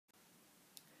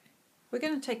We're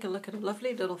going to take a look at a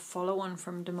lovely little follow-on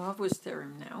from de Moivre's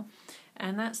theorem now,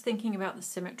 and that's thinking about the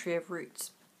symmetry of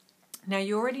roots. Now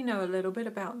you already know a little bit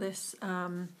about this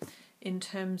in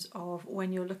terms of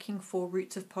when you're looking for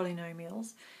roots of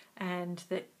polynomials and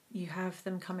that you have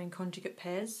them come in conjugate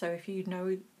pairs. So if you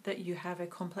know that you have a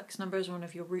complex number as one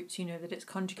of your roots, you know that its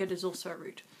conjugate is also a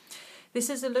root. This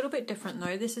is a little bit different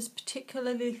though. This is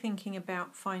particularly thinking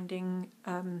about finding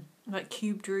like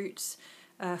cubed roots,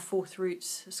 fourth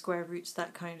roots, square roots,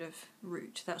 that kind of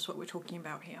root. That's what we're talking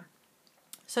about here.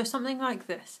 So something like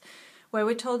this, where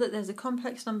we're told that there's a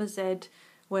complex number z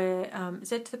where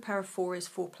z to the power of 4 is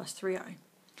 4 plus 3i.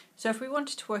 So if we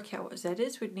wanted to work out what z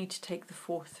is, we'd need to take the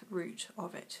fourth root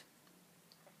of it.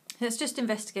 Let's just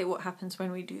investigate what happens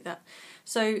when we do that.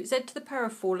 So z to the power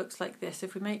of 4 looks like this.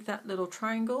 If we make that little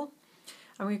triangle,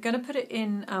 and we're going to put it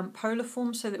in polar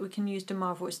form so that we can use de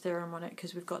Moivre's theorem on it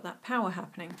because we've got that power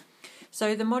happening.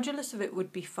 So the modulus of it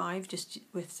would be 5 just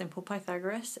with simple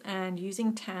Pythagoras, and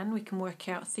using tan we can work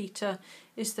out theta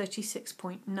is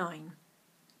 36.9.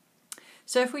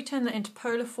 So if we turn that into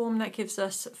polar form, that gives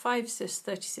us 5 cis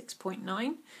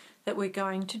 36.9 that we're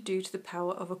going to do to the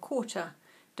power of a quarter.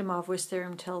 De Moivre's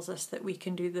theorem tells us that we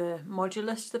can do the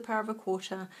modulus to the power of a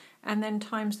quarter and then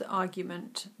times the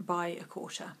argument by a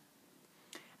quarter.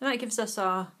 And that gives us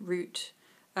our root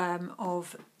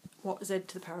of what z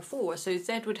to the power of 4. So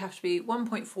z would have to be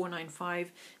 1.495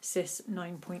 cis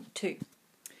 9.2.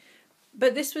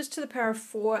 But this was to the power of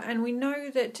 4, and we know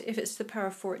that if it's to the power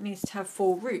of 4 it needs to have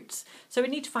 4 roots. So we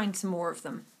need to find some more of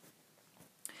them.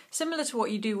 Similar to what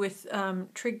you do with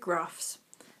trig graphs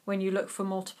when you look for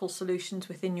multiple solutions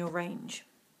within your range.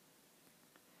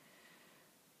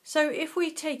 So if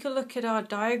we take a look at our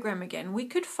diagram again, we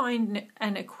could find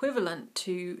an equivalent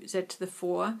to z to the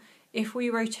 4 if we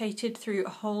rotated through a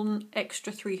whole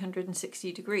extra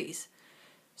 360 degrees.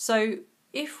 So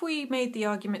if we made the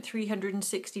argument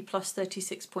 360 plus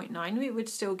 36.9, we would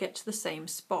still get to the same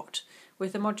spot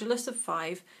with a modulus of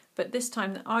 5, but this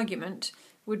time the argument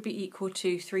would be equal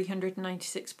to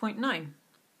 396.9. And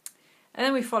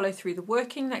then we follow through the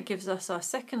working. That gives us our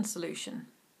second solution.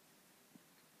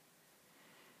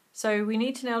 So we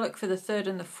need to now look for the third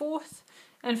and the fourth,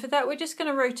 and for that we're just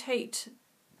going to rotate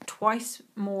twice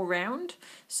more round.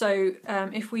 So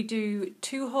if we do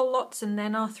 2 whole lots and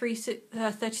then our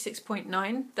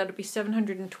 36.9, that would be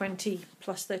 720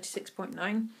 plus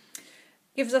 36.9,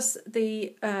 gives us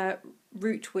the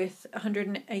root with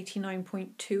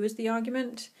 189.2 as the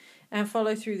argument, and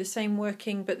follow through the same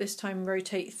working, but this time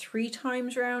rotate 3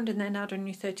 times round and then add a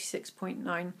new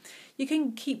 36.9. You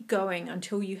can keep going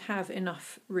until you have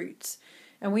enough roots,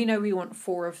 and we know we want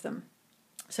 4 of them.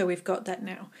 So we've got that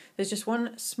now. There's just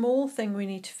one small thing we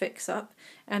need to fix up,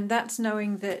 and that's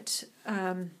knowing that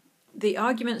the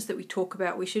arguments that we talk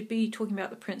about, we should be talking about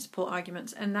the principal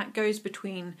arguments, and that goes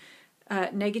between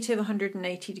negative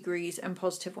 180 degrees and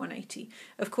positive 180.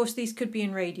 Of course, these could be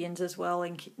in radians as well,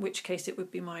 in which case it would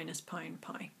be minus pi and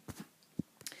pi.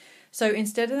 So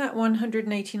instead of that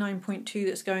 189.2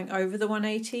 that's going over the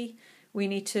 180, we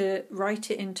need to write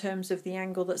it in terms of the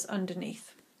angle that's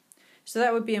underneath. So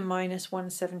that would be a minus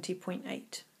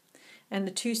 170.8. And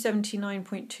the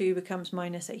 279.2 becomes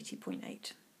minus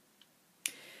 80.8.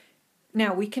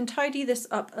 Now we can tidy this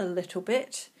up a little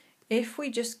bit if we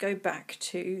just go back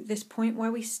to this point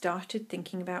where we started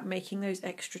thinking about making those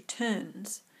extra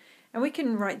turns. And we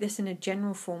can write this in a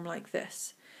general form like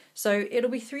this. So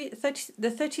it'll be the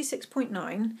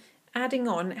 36.9 adding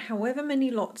on however many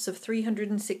lots of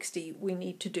 360 we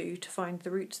need to do to find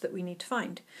the roots that we need to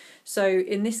find. So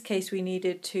in this case we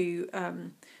needed to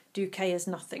do k as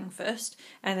nothing first,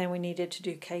 and then we needed to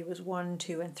do k was 1,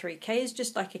 2 and 3. K is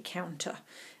just like a counter,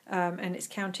 and it's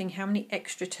counting how many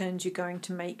extra turns you're going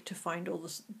to make to find all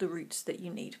the roots that you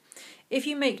need. If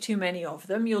you make too many of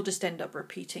them, you'll just end up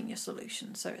repeating your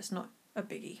solution, so it's not a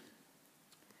biggie.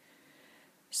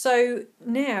 So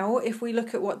now if we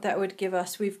look at what that would give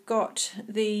us, we've got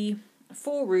the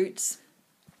 4 roots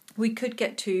we could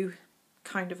get to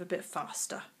kind of a bit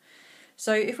faster.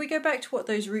 So if we go back to what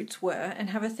those roots were and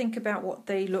have a think about what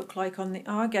they look like on the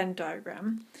argand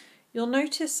diagram, you'll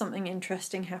notice something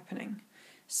interesting happening.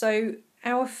 So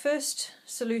our first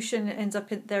solution ends up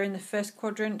there in the first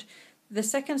quadrant. The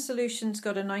second solution's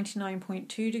got a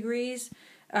 99.2 degrees.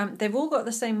 They've all got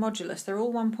the same modulus, they're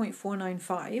all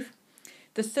 1.495.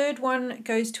 The third one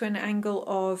goes to an angle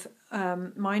of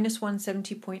minus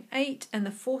 170.8 and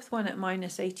the fourth one at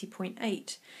minus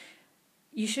 80.8.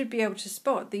 You should be able to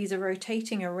spot these are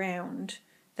rotating around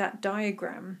that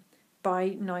diagram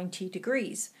by 90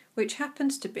 degrees, which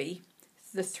happens to be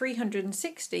the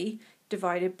 360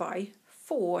 divided by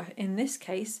 4 in this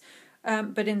case,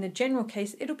 but in the general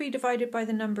case, it'll be divided by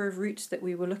the number of roots that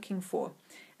we were looking for.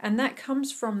 And that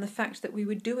comes from the fact that we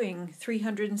were doing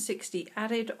 360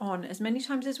 added on as many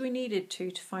times as we needed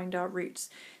to find our roots.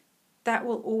 That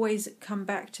will always come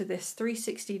back to this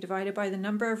 360 divided by the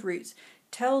number of roots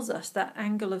tells us that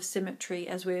angle of symmetry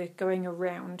as we're going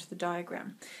around the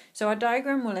diagram. So our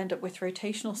diagram will end up with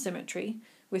rotational symmetry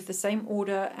with the same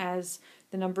order as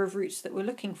the number of roots that we're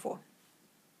looking for.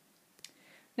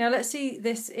 Now let's see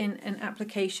this in an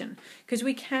application, because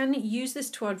we can use this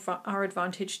to our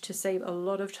advantage to save a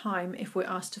lot of time if we're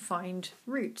asked to find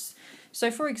roots.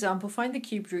 So for example, find the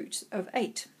cubed root of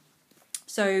 8.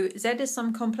 So z is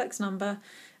some complex number,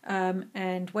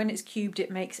 and when it's cubed it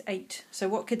makes 8. So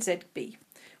what could z be?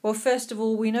 Well, first of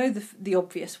all, we know the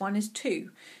obvious one is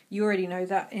 2. You already know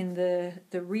that in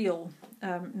the real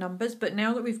numbers, but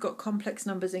now that we've got complex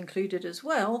numbers included as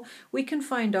well, we can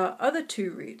find our other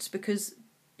 2 roots, because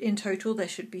in total there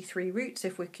should be 3 roots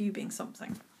if we're cubing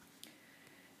something.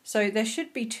 So there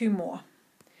should be 2 more.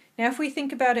 Now if we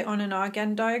think about it on an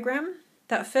argand diagram,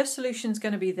 that first solution is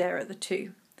going to be there at the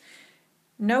 2.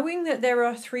 Knowing that there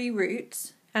are 3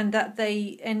 roots and that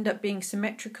they end up being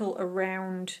symmetrical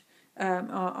around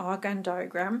our argand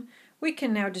diagram, we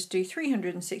can now just do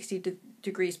 360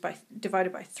 degrees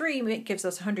divided by 3, it gives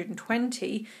us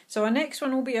 120. So our next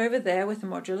one will be over there with a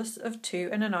modulus of 2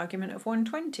 and an argument of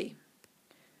 120.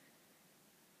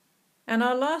 And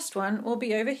our last one will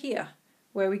be over here,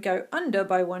 where we go under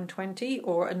by 120,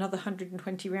 or another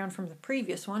 120 round from the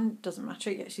previous one, doesn't matter,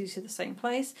 it gets you to the same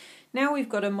place. Now we've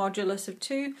got a modulus of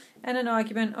 2 and an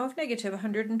argument of negative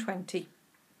 120.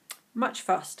 Much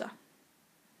faster.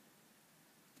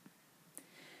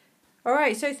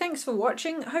 Alright, so thanks for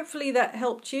watching. Hopefully that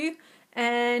helped you,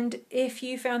 and if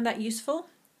you found that useful,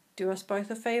 do us both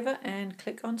a favour and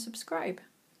click on subscribe.